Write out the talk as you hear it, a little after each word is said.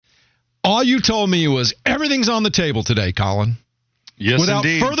All you told me was everything's on the table today, Colin. Yes, Without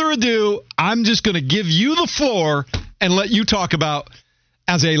indeed. further ado, I'm just going to give you the floor and let you talk about,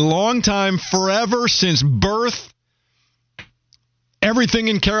 as a long-time, forever, since birth, everything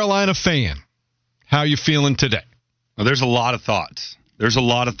in Carolina fan, how you feeling today? Well, there's a lot of thoughts. There's a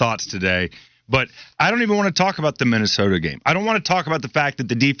lot of thoughts today. But I don't even want to talk about the Minnesota game. I don't want to talk about the fact that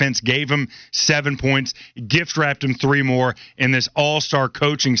the defense gave him 7 points, gift-wrapped him 3 more, and this all-star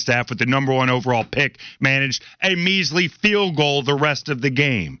coaching staff with the number 1 overall pick managed a measly field goal the rest of the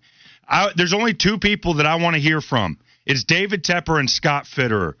game. There's only 2 people that I want to hear from. It's David Tepper and Scott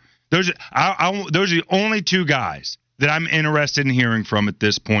Fitterer. Those are the only 2 guys that I'm interested in hearing from at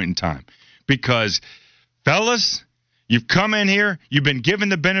this point in time. Because, fellas, you've come in here, you've been given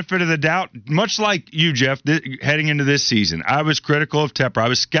the benefit of the doubt, much like you, Jeff, heading into this season. I was critical of Tepper. I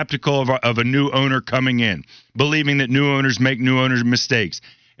was skeptical of a new owner coming in, believing that new owners make new owners' mistakes.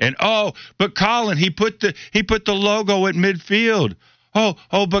 And, but Colin, he put the logo at midfield.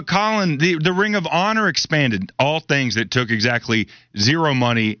 But Colin, the Ring of Honor expanded. All things that took exactly 0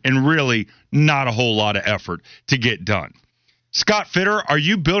 money and really not a whole lot of effort to get done. Scott Fitterer, are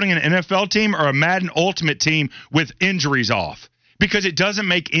you building an NFL team or a Madden Ultimate team with injuries off? Because it doesn't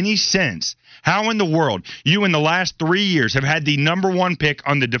make any sense. How in the world you in the last 3 years have had the number 1 pick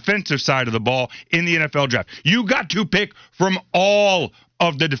on the defensive side of the ball in the NFL draft? You got to pick from all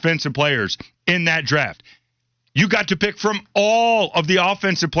of the defensive players in that draft. You got to pick from all of the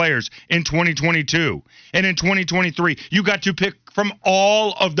offensive players in 2022. And in 2023, you got to pick from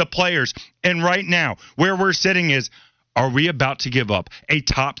all of the players. And right now, where we're sitting is, are we about to give up a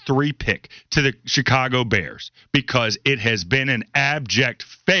top 3 pick to the Chicago Bears? Because it has been an abject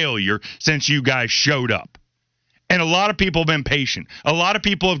failure since you guys showed up. And a lot of people have been patient. A lot of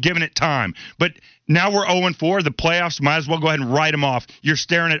people have given it time. But now we're 0-4. The playoffs, might as well go ahead and write them off. You're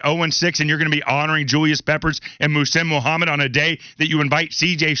staring at 0-6, and you're going to be honoring Julius Peppers and Muhsin Muhammad on a day that you invite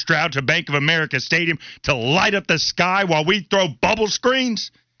C.J. Stroud to Bank of America Stadium to light up the sky while we throw bubble screens?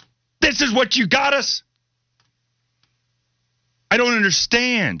 This is what you got us? I don't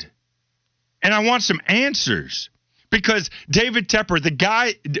understand. And I want some answers. Because David Tepper, the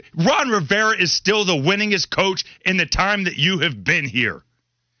guy, Ron Rivera is still the winningest coach in the time that you have been here.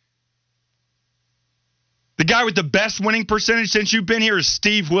 The guy with the best winning percentage since you've been here is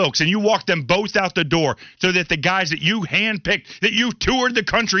Steve Wilkes, and you walked them both out the door so that the guys that you handpicked, that you toured the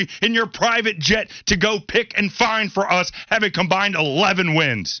country in your private jet to go pick and find for us, have a combined 11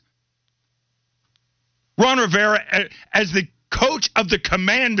 wins. Ron Rivera, as the coach of the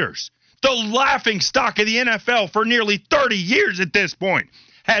Commanders, the laughing stock of the NFL for nearly 30 years at this point,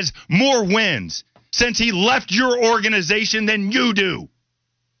 has more wins since he left your organization than you do.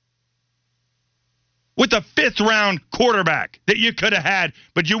 With a 5th-round quarterback that you could have had,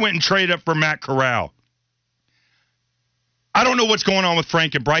 but you went and traded up for Matt Corral. I don't know what's going on with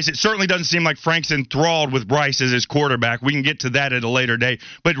Frank and Bryce. It certainly doesn't seem like Frank's enthralled with Bryce as his quarterback. We can get to that at a later day.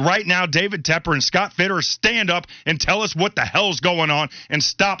 But right now, David Tepper and Scott Fitterer, stand up and tell us what the hell's going on and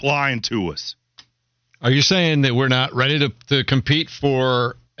stop lying to us. Are you saying that we're not ready to compete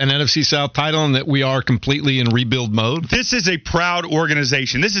for an NFC South title and that we are completely in rebuild mode? This is a proud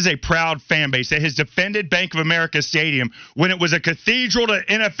organization. This is a proud fan base that has defended Bank of America Stadium when it was a cathedral to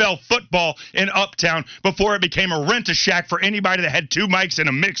NFL football in Uptown before it became a rent-a-shack for anybody that had 2 mics and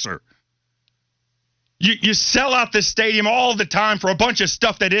a mixer. You sell out this stadium all the time for a bunch of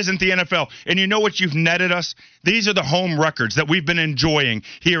stuff that isn't the NFL. And you know what you've netted us? These are the home records that we've been enjoying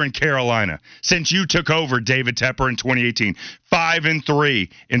here in Carolina since you took over, David Tepper, in 2018. 5-3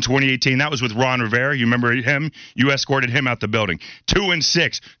 in 2018. That was with Ron Rivera. You remember him? You escorted him out the building.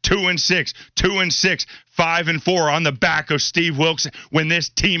 2-6, 2-6, 2-6. 5-4 on the back of Steve Wilkes when this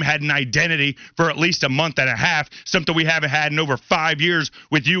team had an identity for at least a month and a half, something we haven't had in over 5 years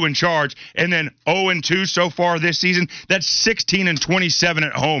with you in charge. And then 0-2 so far this season. That's 16-27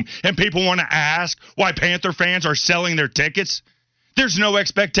 at home. And people want to ask why Panther fans are selling their tickets. There's no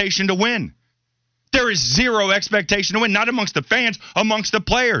expectation to win. There is zero expectation to win, not amongst the fans, amongst the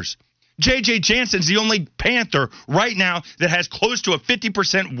players. J.J. Jansen's the only Panther right now that has close to a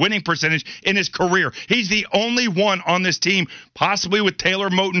 50% winning percentage in his career. He's the only one on this team, possibly with Taylor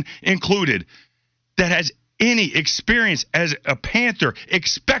Moton included, that has any experience as a Panther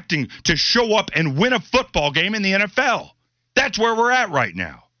expecting to show up and win a football game in the NFL. That's where we're at right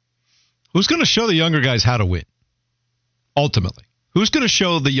now. Who's going to show the younger guys how to win? Ultimately, who's going to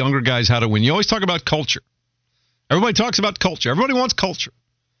show the younger guys how to win? You always talk about culture. Everybody talks about culture. Everybody wants culture.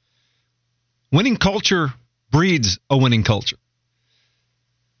 Winning culture breeds a winning culture.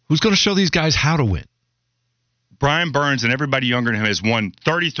 Who's going to show these guys how to win? Brian Burns and everybody younger than him has won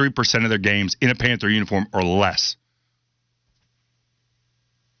 33% of their games in a Panther uniform or less.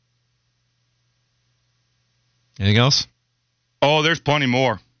 Anything else? Oh, there's plenty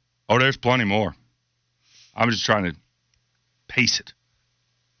more. I'm just trying to pace it.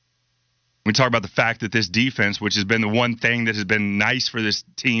 We talk about the fact that this defense, which has been the one thing that has been nice for this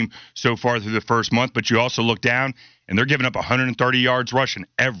team so far through the first month, but you also look down, and they're giving up 130 yards rushing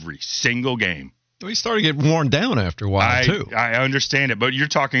every single game. We started to get worn down after a while, too. I understand it, but you're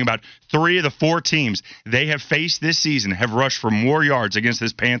talking about 3 of the 4 teams they have faced this season have rushed for more yards against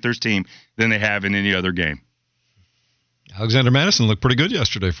this Panthers team than they have in any other game. Alexander Madison looked pretty good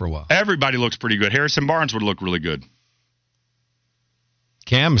yesterday for a while. Everybody looks pretty good. Harrison Barnes would look really good.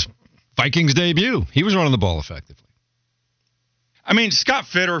 Cam's Vikings debut. He was running the ball effectively. I mean, Scott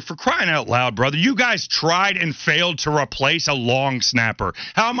Fitter, for crying out loud, brother, you guys tried and failed to replace a long snapper.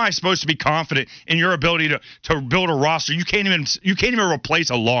 How am I supposed to be confident in your ability to build a roster? You can't even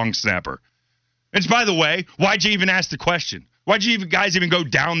replace a long snapper. And by the way, why'd you even ask the question? Why'd you guys even go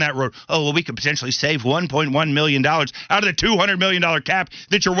down that road? Oh, well, we could potentially save $1.1 million out of the $200 million cap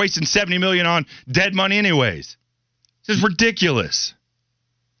that you're wasting $70 million on dead money anyways. This is ridiculous.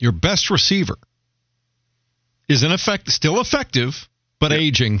 Your best receiver is still effective, but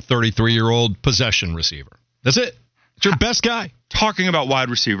aging 33-year-old possession receiver. That's it. It's your best guy. Talking about wide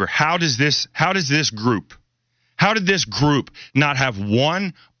receiver, how did this group not have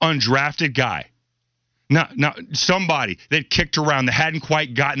one undrafted guy? Now, somebody that kicked around that hadn't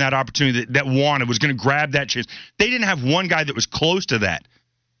quite gotten that opportunity that wanted, was going to grab that chance. They didn't have one guy that was close to that,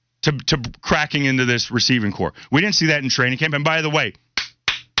 to cracking into this receiving corps. We didn't see that in training camp. And by the way,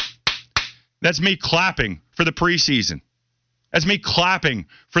 that's me clapping for the preseason. That's me clapping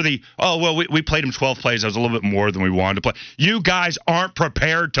for we played him 12 plays. That was a little bit more than we wanted to play. You guys aren't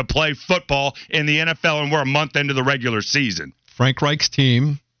prepared to play football in the NFL, and we're a month into the regular season. Frank Reich's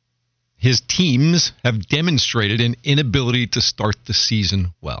team, his teams have demonstrated an inability to start the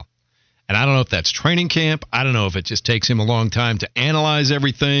season well. And I don't know if that's training camp. I don't know if it just takes him a long time to analyze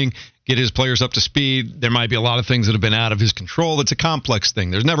everything, get his players up to speed. There might be a lot of things that have been out of his control. It's a complex thing.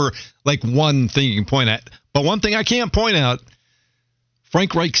 There's never like one thing you can point at. But one thing I can't point out,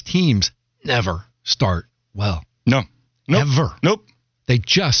 Frank Reich's teams never start well. No. Nope. Ever. Nope. They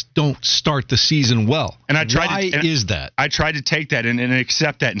just don't start the season well. And Why is that? I tried to take that and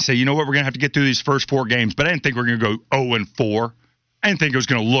accept that and say, you know what, we're going to have to get through these first 4 games. But I didn't think we were going to go 0-4. I didn't think it was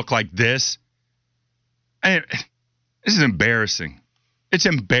going to look like this. This is embarrassing. It's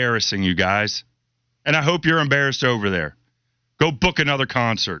embarrassing, you guys. And I hope you're embarrassed over there. Go book another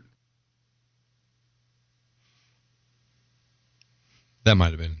concert. That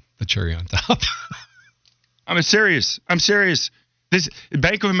might have been the cherry on top. I'm serious. This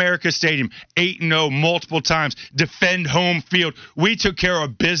Bank of America Stadium, 8-0 multiple times, defend home field. We took care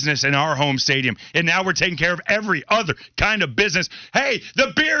of business in our home stadium, and now we're taking care of every other kind of business. Hey,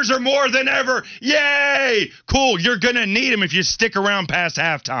 the beers are more than ever. Yay! Cool, you're going to need them if you stick around past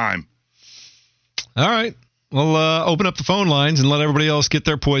halftime. All right. Well, open up the phone lines and let everybody else get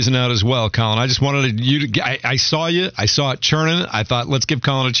their poison out as well, Colin. I just wanted you to – I saw you. I saw it churning. I thought, let's give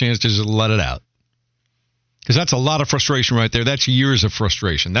Colin a chance to just let it out. Because that's a lot of frustration right there. That's years of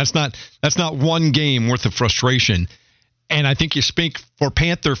frustration. That's not one game worth of frustration. And I think you speak for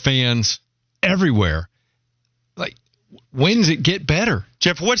Panther fans everywhere. Like, when does it get better?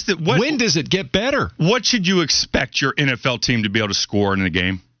 Jeff, when does it get better? What should you expect your NFL team to be able to score in a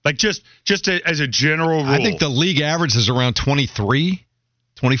game? Like just as a general rule. I think the league average is around 23,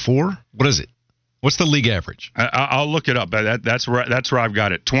 24. What is it? What's the league average? I'll look it up. That's where I've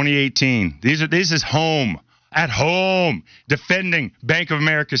got it. 2018. This is home. At home, defending Bank of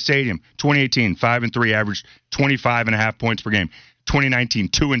America Stadium. 2018, 5-3, averaged 25.5 points per game. 2019,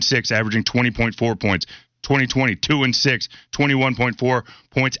 2-6, averaging 20.4 points. 2020, 2-6, 21.4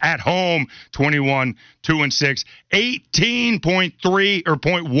 points at home. 21, 2-6, 18.3 or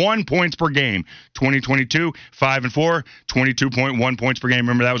 0.1 points per game. 2022, 5-4, 22.1 points per game.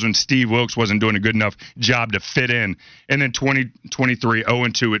 Remember, that was when Steve Wilkes wasn't doing a good enough job to fit in. And then 2023,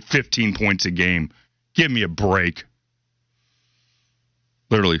 0-2 at 15 points a game. Give me a break.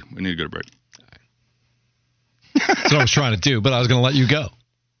 Literally, we need to go to break. That's what I was trying to do, but I was going to let you go.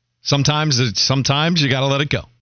 Sometimes you got to let it go.